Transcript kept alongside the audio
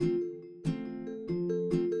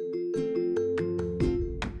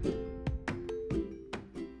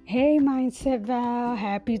Mindset Val.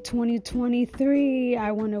 Happy 2023.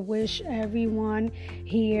 I want to wish everyone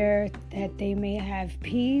here that they may have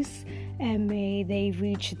peace and may they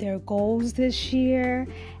reach their goals this year.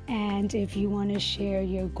 And if you want to share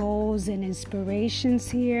your goals and inspirations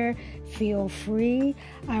here, feel free.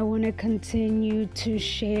 I want to continue to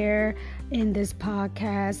share in this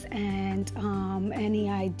podcast, and any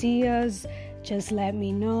ideas, just let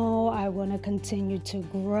me know. I want to continue to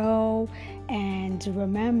grow, and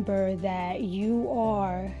remember that you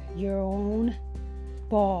are your own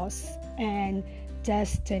boss and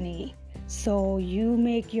destiny. So you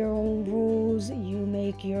make your own rules, you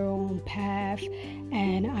make your own path,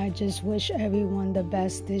 and I just wish everyone the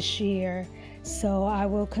best this year. So I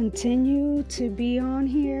will continue to be on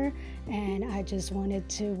here, and I just wanted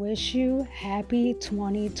to wish you happy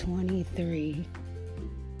 2023.